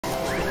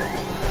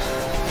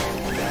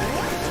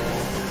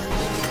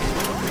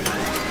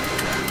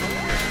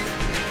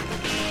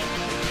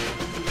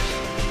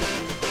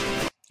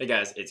Hey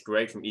guys, it's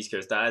Greg from East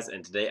Coast Dyes,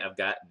 and today I've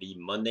got the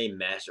Monday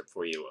mashup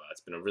for you.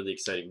 It's been a really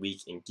exciting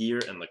week in gear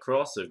and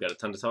lacrosse, so we've got a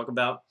ton to talk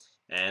about,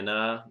 and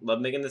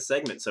love making this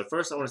segment. So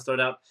first I want to start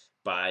out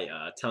by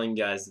telling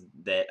you guys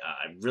that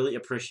I really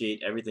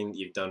appreciate everything that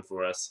you've done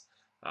for us.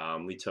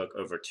 We took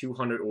over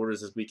 200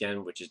 orders this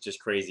weekend, which is just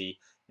crazy,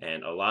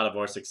 and a lot of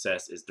our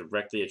success is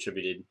directly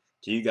attributed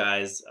to you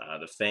guys,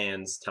 the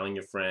fans, telling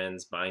your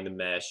friends, buying the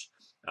mesh,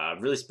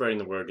 really spreading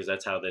the word, because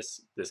that's how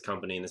this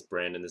company and this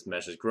brand and this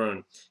mesh has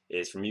grown,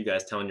 is from you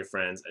guys telling your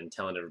friends and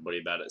telling everybody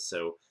about it.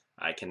 So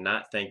I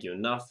cannot thank you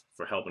enough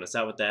for helping us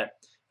out with that.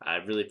 I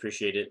really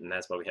appreciate it, and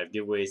that's why we have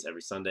giveaways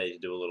every Sunday to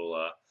do a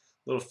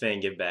little fan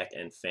give back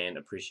and fan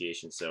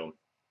appreciation. So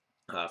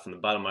from the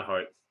bottom of my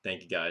heart,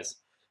 thank you guys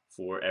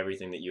for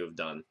everything that you have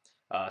done.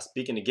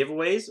 Speaking of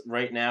giveaways,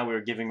 right now we're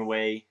giving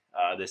away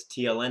this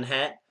TLN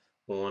hat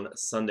on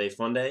Sunday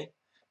Funday.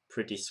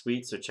 Pretty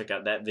sweet, so check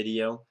out that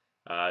video.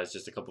 It's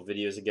just a couple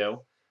videos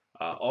ago.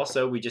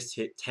 Also, we just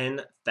hit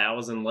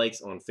 10,000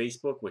 likes on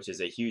Facebook, which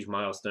is a huge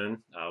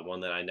milestone, one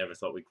that I never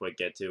thought we'd quite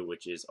get to,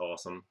 which is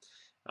awesome.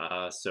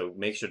 So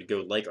make sure to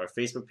go like our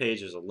Facebook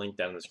page. There's a link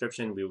down in the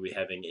description. We will be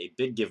having a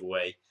big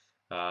giveaway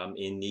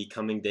in the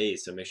coming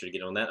days, so make sure to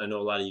get on that. I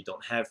know a lot of you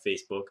don't have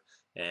Facebook,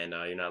 and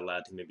you're not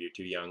allowed to. Maybe you're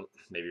too young.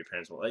 Maybe your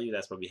parents won't let you.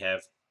 That's why we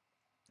have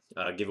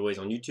giveaways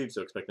on YouTube,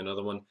 so expect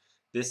another one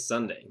this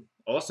Sunday.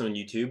 Also on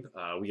YouTube,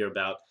 we are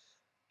about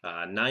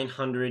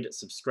 900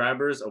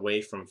 subscribers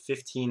away from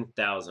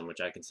 15,000, which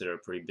I consider a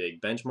pretty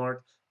big benchmark,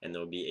 and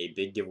there will be a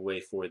big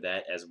giveaway for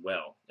that as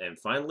well. And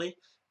finally,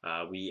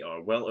 we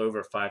are well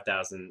over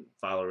 5,000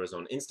 followers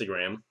on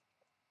Instagram,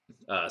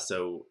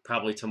 so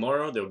probably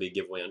tomorrow there will be a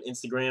giveaway on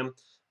Instagram.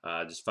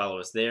 Just follow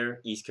us there,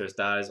 East Coast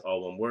Dyes,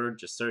 all one word,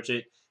 just search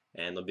it,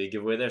 and there'll be a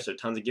giveaway there. So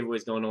tons of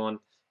giveaways going on,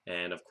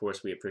 and of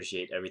course we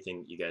appreciate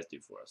everything that you guys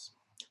do for us.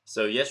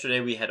 So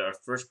yesterday we had our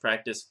first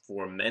practice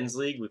for men's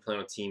league. We play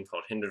on a team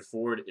called Hindered.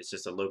 It's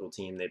just a local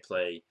team. They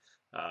play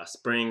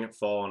spring,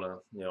 fall,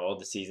 and all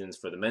the seasons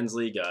for the men's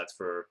league. It's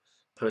for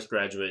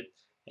postgraduate,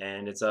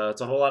 and it's a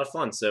whole lot of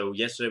fun. So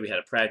yesterday we had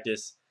a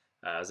practice.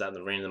 I was out in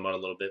the rain and the mud a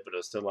little bit, but it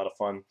was still a lot of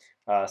fun.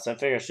 So I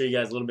figured I'd show you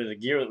guys a little bit of the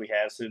gear that we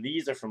have. So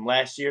these are from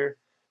last year.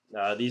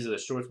 These are the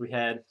shorts we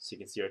had. So you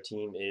can see our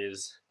team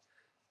is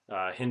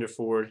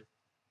Hindered,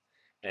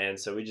 and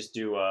so we just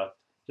do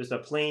just a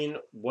plain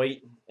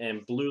white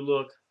and blue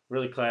look,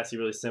 really classy,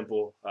 really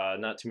simple,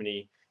 not too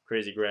many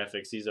crazy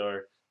graphics. These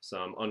are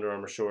some Under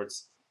Armour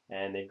shorts,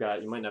 and they've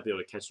got, you might not be able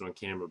to catch it on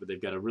camera, but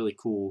they've got a really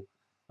cool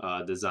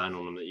design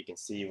on them that you can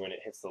see when it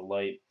hits the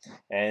light.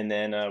 And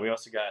then we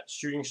also got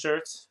shooting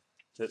shirts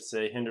that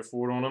say Hindered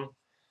on them.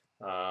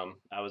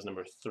 I was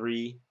number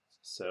 3,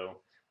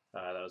 so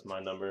that was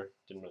my number.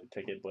 Didn't really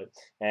pick it, but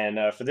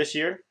and for this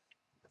year,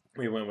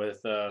 we went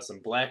with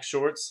some black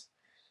shorts.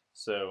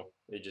 So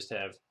they just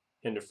have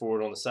Hindered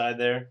on the side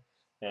there,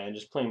 and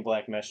just plain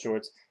black mesh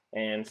shorts.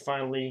 And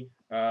finally,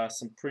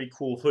 some pretty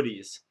cool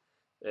hoodies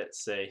that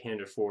say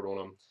Hindered on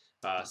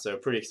them. So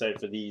pretty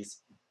excited for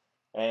these,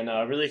 and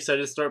really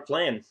excited to start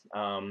playing.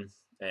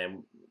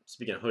 And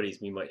speaking of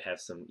hoodies, we might have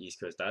some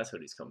East Coast Dyes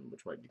hoodies coming,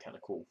 which might be kind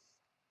of cool.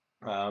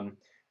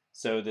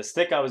 So the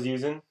stick I was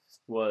using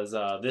was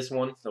this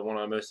one, the one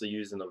I mostly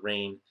use in the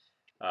rain,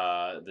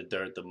 the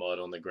dirt, the mud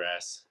on the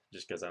grass,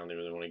 just because I don't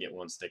really want to get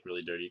one stick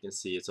really dirty. You can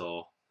see it's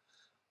all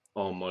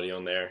muddy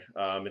on there.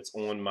 It's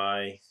on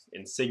my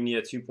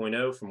Insignia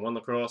 2.0 from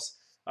Lacrosse,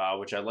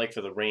 which I like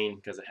for the rain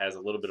because it has a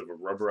little bit of a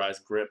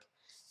rubberized grip,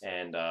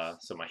 and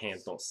so my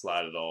hands don't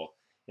slide at all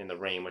in the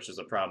rain, which is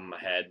a problem I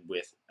had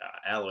with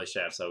alloy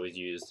shafts. I always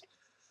used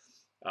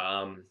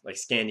like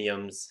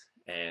scandiums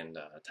and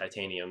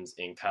titaniums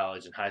in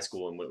college and high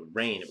school, and when it would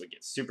rain, it would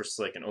get super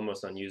slick and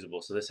almost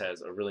unusable. So this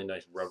has a really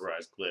nice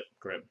rubberized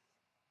grip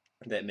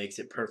that makes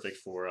it perfect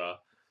for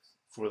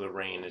the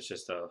rain. It's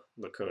just a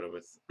Lakota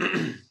with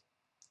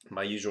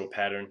my usual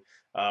pattern.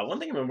 One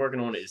thing I've been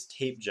working on is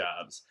tape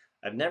jobs.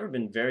 I've never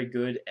been very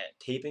good at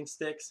taping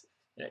sticks,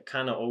 and it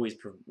kind of always,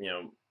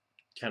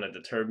 kind of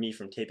deterred me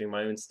from taping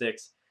my own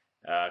sticks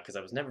because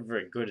I was never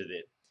very good at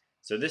it.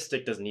 So this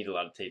stick doesn't need a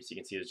lot of tape, so you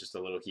can see there's just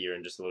a little here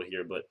and just a little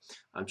here, but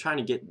I'm trying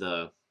to get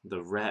the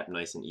wrap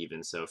nice and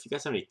even. So if you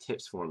guys have any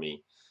tips for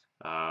me,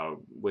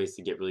 ways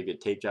to get really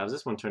good tape jobs,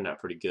 this one turned out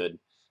pretty good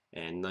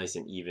and nice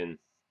and even.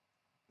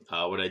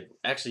 What I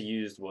actually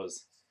used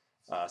was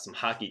some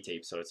hockey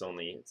tape, so it's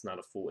not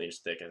a full inch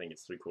thick. I think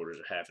it's 3/4 or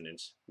 1/2 an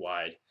inch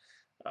wide,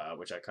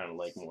 which I kind of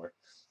like more.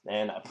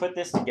 And I put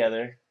this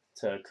together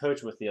to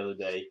coach with the other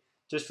day,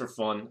 just for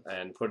fun,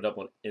 and put it up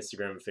on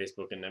Instagram and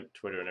Facebook and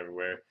Twitter and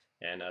everywhere,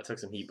 and took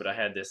some heat. But I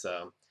had this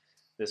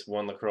this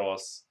One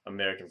Lacrosse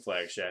American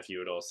flag shaft you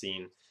had all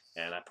seen,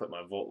 and I put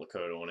my Volt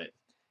Lakota on it,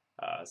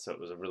 so it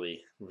was a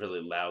really,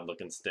 really loud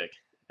looking stick,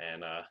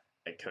 and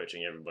at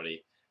coaching,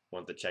 everybody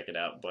wanted to check it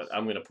out. But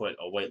I'm going to put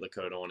a white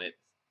Lakota on it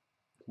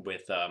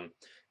with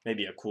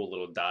maybe a cool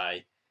little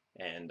dye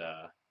and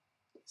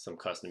some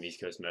custom East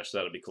Coast mesh, so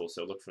that'll be cool.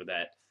 So look for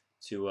that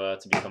to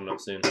be coming up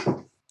soon.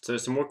 So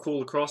some more cool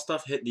lacrosse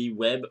stuff hit the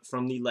web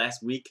from the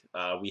last week.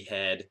 We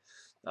had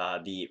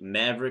the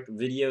Maverick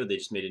video. They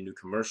just made a new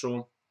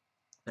commercial,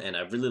 and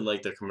I really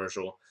liked their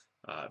commercial.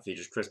 It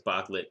features Chris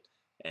Bocklett,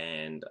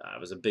 and I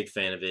was a big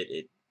fan of it.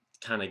 It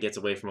kind of gets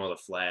away from all the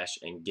flash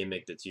and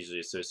gimmick that's usually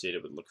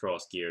associated with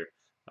lacrosse gear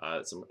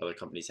that some other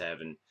companies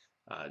have, and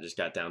just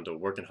got down to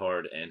working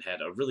hard and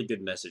had a really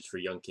good message for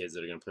young kids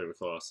that are going to play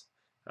lacrosse,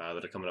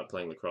 that are coming up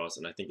playing lacrosse.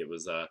 And I think it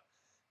was, a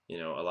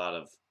lot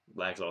of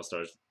Black All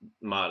Stars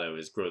motto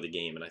is grow the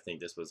game, and I think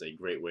this was a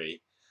great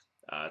way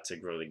to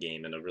grow the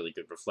game and a really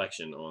good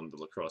reflection on the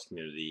lacrosse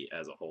community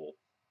as a whole.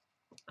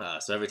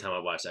 So every time I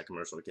watch that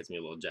commercial, it gets me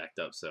a little jacked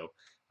up. So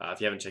if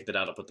you haven't checked it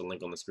out, I'll put the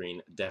link on the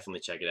screen. Definitely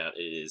check it out.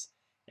 It is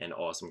an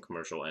awesome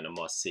commercial and a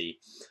must-see.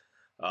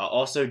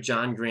 Also,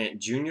 John Grant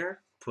Jr.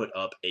 put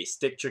up a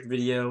stick trick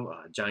video.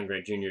 John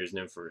Grant Jr. is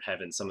known for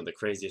having some of the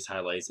craziest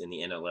highlights in the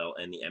NLL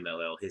and the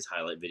MLL. His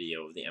highlight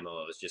video of the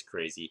MLL is just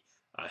crazy.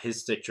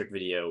 His stick trick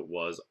video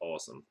was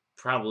awesome.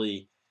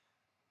 Probably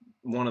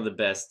one of the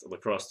best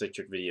lacrosse stick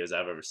trick videos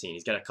I've ever seen.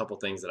 He's got a couple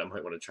things that I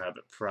might want to try,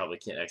 but probably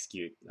can't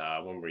execute.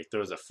 One where he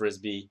throws a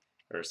frisbee,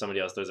 or somebody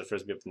else throws a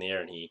frisbee up in the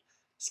air, and he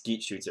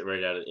skeet shoots it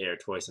right out of the air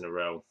twice in a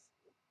row.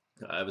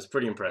 It was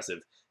pretty impressive,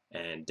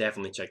 and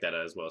definitely check that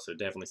out as well. So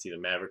definitely see the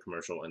Maverick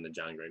commercial and the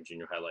John Grant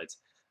Jr. highlights.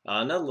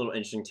 Another little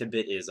interesting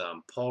tidbit is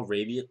Paul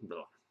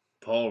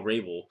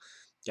Rabel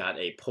got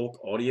a Polk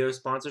Audio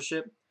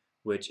sponsorship,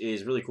 which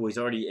is really cool. He's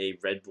already a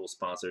Red Bull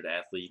sponsored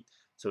athlete.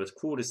 So it's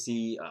cool to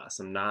see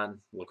some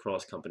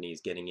non-lacrosse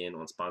companies getting in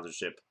on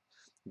sponsorship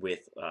with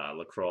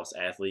lacrosse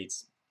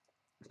athletes.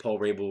 Paul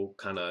Rabel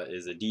kind of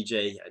is a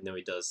DJ. I know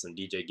he does some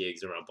DJ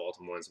gigs around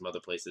Baltimore and some other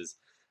places,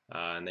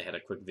 and they had a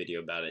quick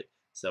video about it.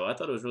 So I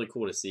thought it was really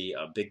cool to see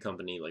a big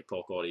company like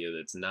Polk Audio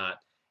that's not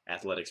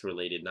athletics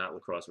related, not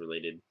lacrosse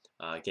related,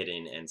 get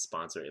in and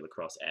sponsor a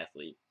lacrosse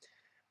athlete.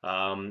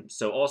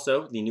 So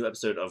also, the new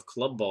episode of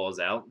Club Ball is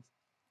out.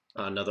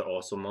 Another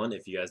awesome one.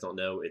 If you guys don't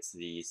know, it's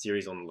the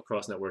series on the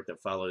Lacrosse Network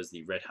that follows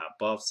the Red Hot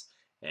Buffs,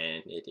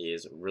 and it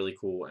is really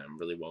cool and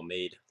really well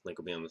made. Link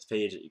will be on this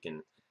page. You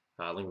can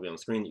link will be on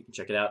the screen. You can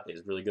check it out. It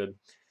is really good.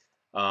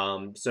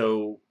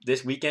 So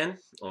this weekend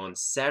on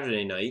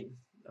Saturday night,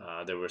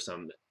 there were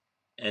some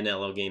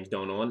NLL games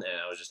going on, and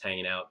I was just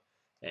hanging out.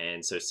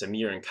 And so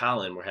Samir and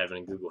Colin were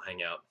having a Google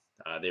Hangout.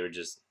 They were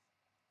just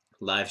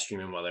live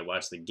streaming while they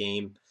watched the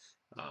game.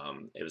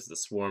 It was the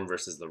Swarm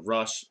versus the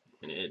Rush,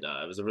 and it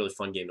was a really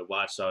fun game to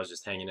watch. So I was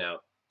just hanging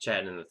out,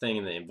 chatting in the thing,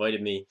 and they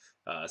invited me.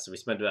 So we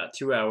spent about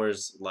 2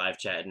 hours live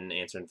chatting,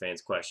 answering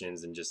fans'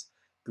 questions, and just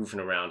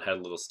goofing around. Had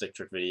a little stick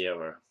trick video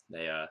or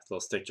a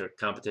little stick trick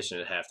competition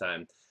at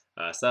halftime.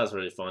 So that was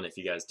really fun. If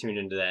you guys tuned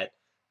into that,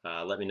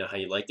 let me know how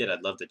you liked it.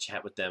 I'd love to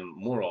chat with them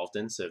more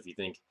often. So if you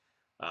think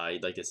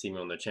you'd like to see me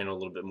on their channel a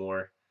little bit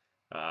more,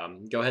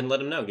 go ahead and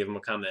let them know. Give them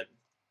a comment,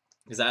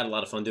 because I had a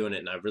lot of fun doing it,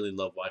 and I really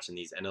love watching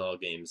these NLL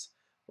games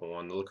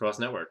on the Lacrosse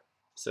Network.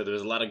 So there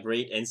was a lot of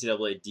great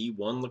NCAA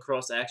D1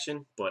 lacrosse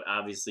action, but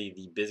obviously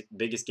the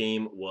biggest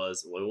game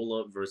was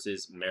Loyola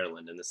versus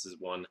Maryland, and this is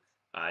one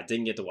I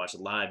didn't get to watch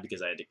live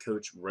because I had to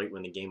coach right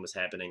when the game was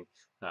happening,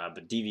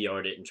 but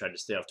DVR'd it and tried to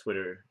stay off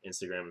Twitter,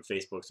 Instagram, and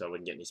Facebook so I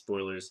wouldn't get any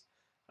spoilers.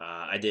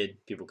 I did.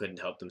 People couldn't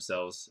help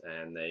themselves,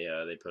 and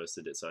they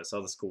posted it. So I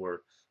saw the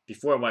score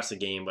before I watched the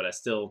game, but I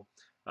still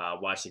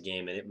watched the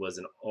game, and it was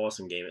an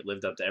awesome game. It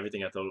lived up to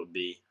everything I thought it would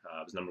be.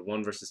 It was number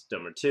 1 versus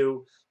number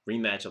 2,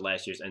 rematch of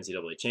last year's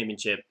NCAA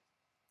championship,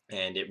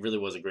 and it really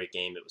was a great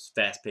game. It was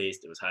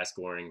fast-paced, it was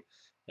high-scoring,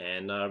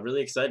 and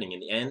really exciting. In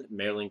the end,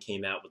 Maryland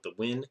came out with the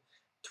win,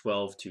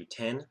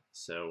 12-10.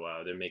 So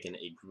they're making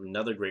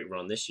another great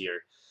run this year.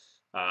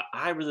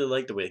 I really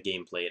like the way the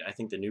game played. I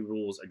think the new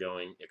rules are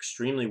going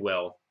extremely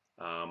well.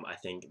 I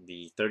think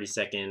the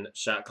 30-second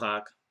shot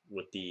clock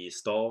with the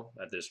stall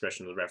at the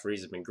discretion of the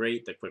referees has been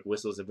great. The quick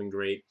whistles have been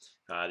great.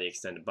 The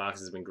extended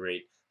boxes have been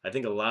great. I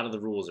think a lot of the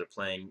rules are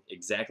playing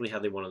exactly how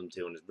they wanted them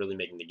to, and it's really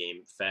making the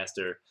game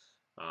faster.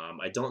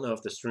 I don't know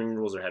if the string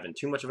rules are having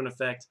too much of an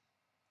effect,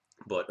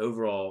 but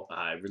overall,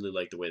 I really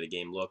like the way the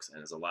game looks,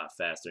 and it's a lot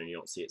faster, and you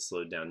don't see it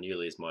slowed down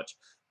nearly as much.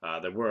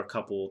 There were a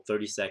couple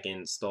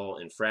 30-second stall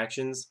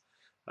infractions,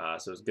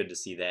 so it's good to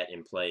see that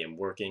in play and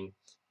working,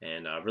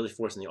 and really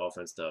forcing the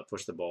offense to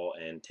push the ball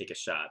and take a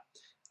shot.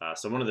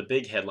 So one of the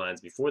big headlines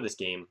before this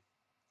game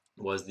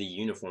was the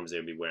uniforms they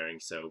would be wearing.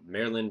 So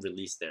Maryland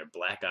released their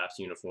Black Ops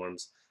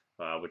uniforms,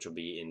 which will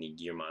be in the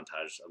gear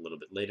montage a little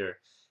bit later,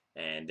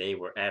 and they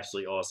were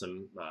absolutely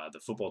awesome. The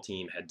football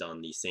team had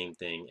done the same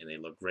thing, and they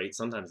look great.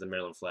 Sometimes the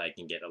Maryland flag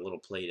can get a little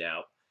played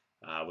out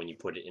when you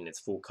put it in its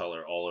full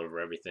color all over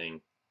everything,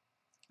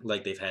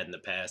 like they've had in the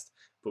past.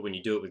 But when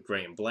you do it with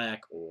gray and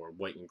black or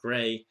white and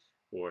gray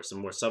or some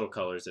more subtle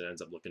colors, it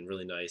ends up looking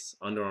really nice.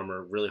 Under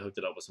Armour really hooked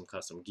it up with some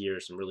custom gear,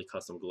 some really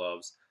custom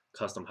gloves,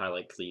 custom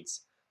highlight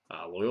cleats.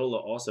 Loyola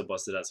also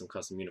busted out some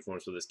custom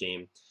uniforms for this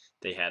game.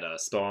 They had a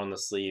star on the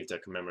sleeve to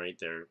commemorate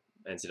their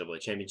NCAA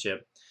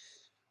championship.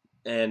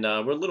 And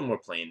we're a little more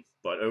plain,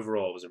 but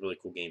overall it was a really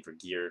cool game for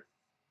gear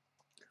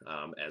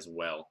as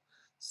well.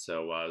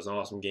 So it was an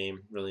awesome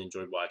game. Really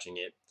enjoyed watching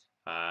it.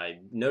 I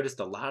noticed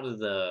a lot of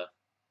the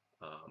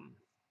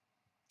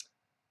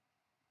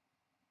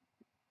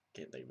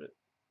can't think of it.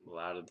 A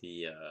lot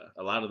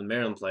of the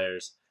Maryland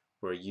players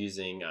were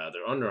using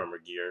their Under Armour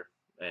gear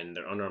and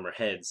their Under Armour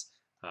heads,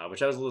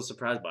 which I was a little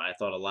surprised by. I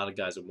thought a lot of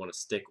guys would want to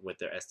stick with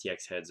their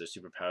STX heads, their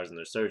Superpowers, and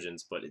their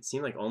Surgeons, but it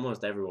seemed like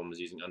almost everyone was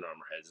using Under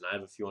Armour heads, and I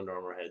have a few Under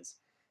Armour heads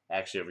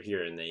actually over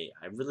here, and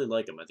I really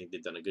like them. I think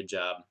they've done a good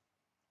job.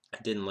 I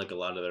didn't like a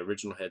lot of the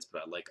original heads,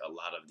 but I like a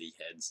lot of the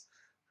heads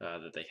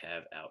that they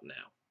have out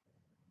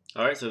now.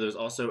 Alright, so there's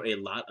also a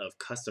lot of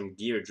custom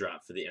gear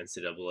dropped for the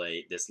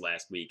NCAA this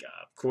last week.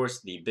 Of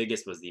course, the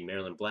biggest was the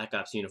Maryland Black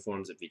Ops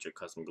uniforms that featured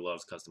custom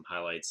gloves, custom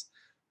highlights,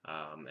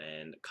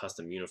 and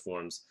custom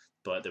uniforms.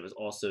 But there was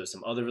also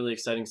some other really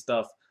exciting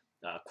stuff.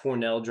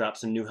 Cornell dropped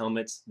some new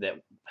helmets that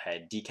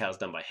had decals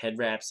done by head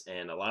wraps,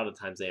 and a lot of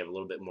times they have a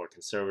little bit more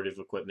conservative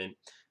equipment.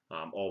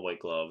 All white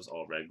gloves,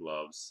 all red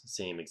gloves,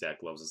 same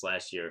exact gloves as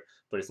last year.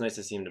 But it's nice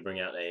to see them to bring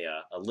out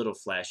a little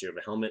flashier of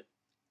a helmet.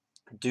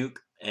 Duke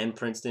and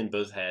Princeton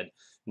both had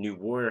new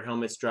Warrior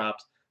helmets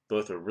dropped.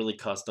 Both are really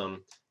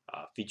custom,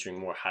 featuring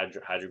more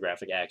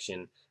hydrographic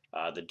action.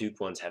 The Duke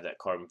ones have that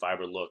carbon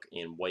fiber look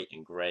in white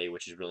and gray,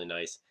 which is really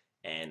nice.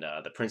 And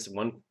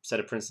one set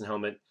of Princeton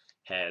helmet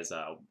has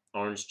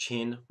orange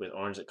chin with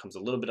orange that comes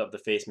a little bit up the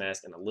face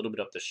mask and a little bit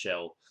up the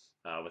shell,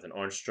 with an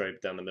orange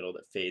stripe down the middle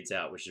that fades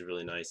out, which is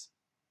really nice.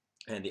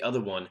 And the other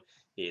one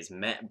is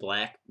matte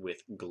black with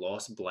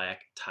gloss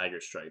black tiger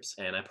stripes.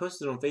 And I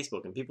posted it on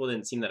Facebook, and people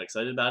didn't seem that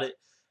excited about it.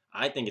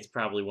 I think it's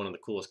probably one of the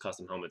coolest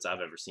custom helmets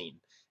I've ever seen.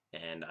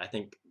 And I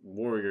think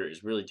Warrior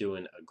is really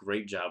doing a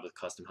great job with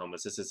custom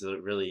helmets. This is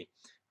really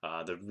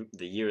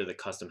the year of the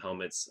custom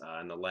helmets.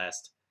 In the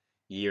last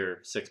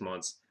year, 6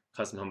 months,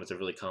 custom helmets have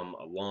really come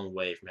a long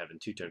way from having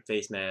two-tone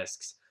face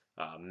masks,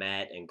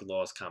 matte and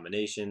gloss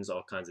combinations,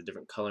 all kinds of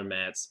different color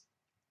mats,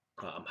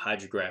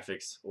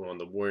 hydrographics on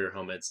the Warrior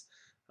helmets,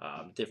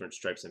 different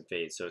stripes and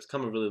fades. So it's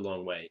come a really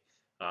long way.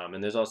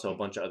 And there's also a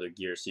bunch of other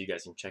gear, so you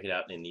guys can check it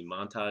out in the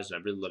montage. And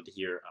I'd really love to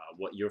hear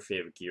what your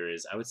favorite gear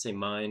is. I would say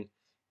mine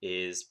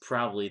is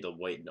probably the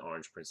white and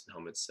orange Princeton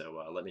helmets. So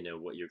let me know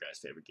what your guys'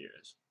 favorite gear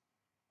is.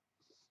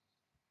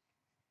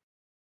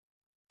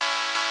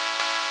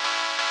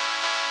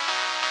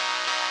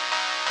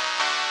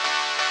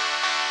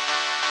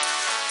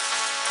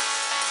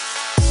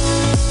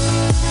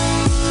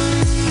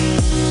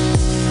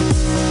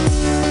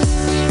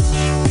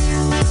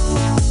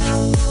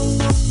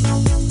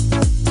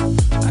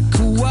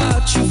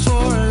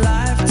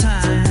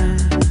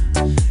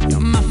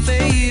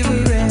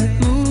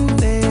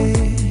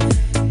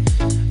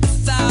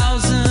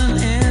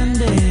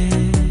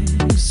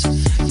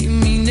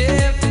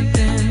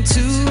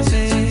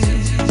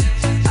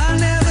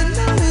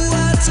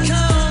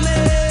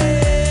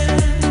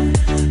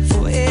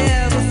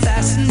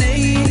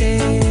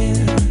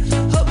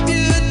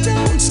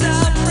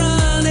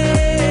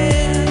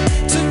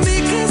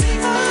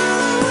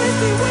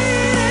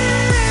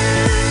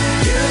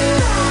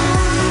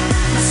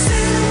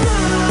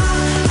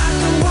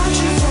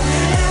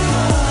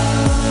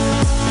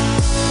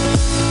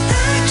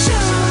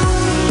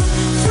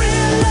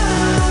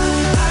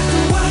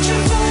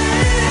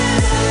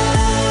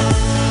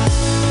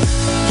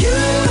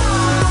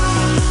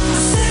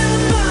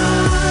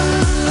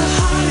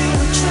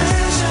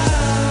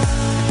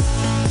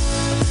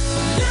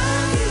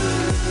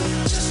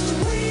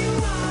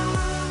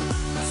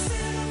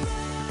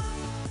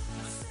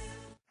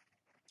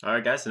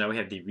 Alright guys, so now we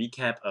have the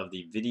recap of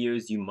the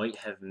videos you might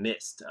have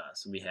missed.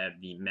 So we have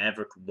the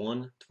Maverick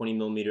 1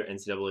 20mm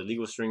NCAA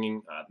legal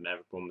stringing. The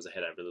Maverick 1 was a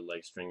head I really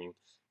like stringing,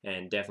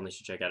 and definitely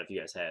should check out if you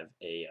guys have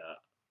a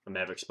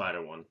Maverick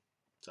Spider 1.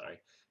 Sorry,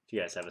 if you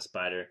guys have a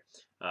Spider.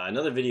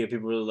 Another video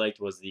people really liked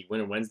was the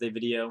Winter Wednesday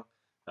video,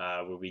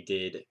 where we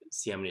did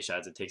see how many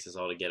shots it takes us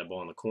all to get a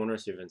ball in the corner.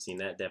 So if you haven't seen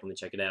that, definitely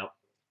check it out.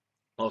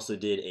 Also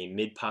did a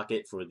mid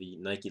pocket for the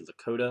Nike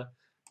Lakota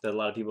that a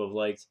lot of people have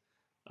liked.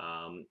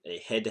 A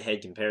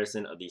head-to-head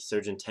comparison of the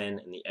Surgeon 10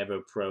 and the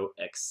Evo Pro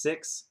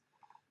X6.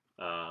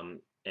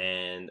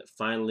 And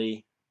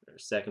finally, or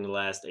second to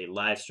last, a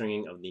live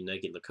stringing of the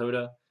Nike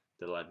Lakota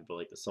that a lot of people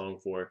like the song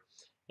for.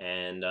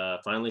 And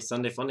finally,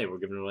 Sunday Funday, we're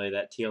giving away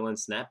that TLN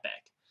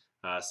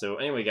snapback. So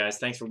anyway, guys,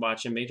 thanks for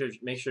watching. Make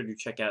sure to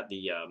check out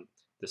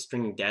the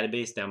stringing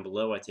database down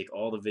below. I take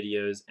all the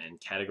videos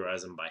and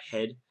categorize them by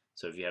head.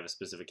 So if you have a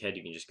specific head,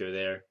 you can just go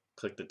there,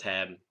 click the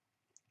tab,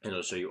 and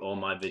it'll show you all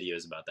my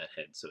videos about that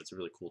head. So it's a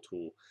really cool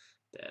tool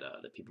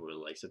that people really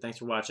like. So thanks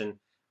for watching.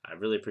 I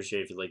really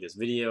appreciate it if you like this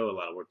video. A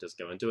lot of work does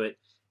go into it.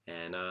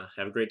 And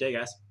have a great day,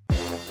 guys.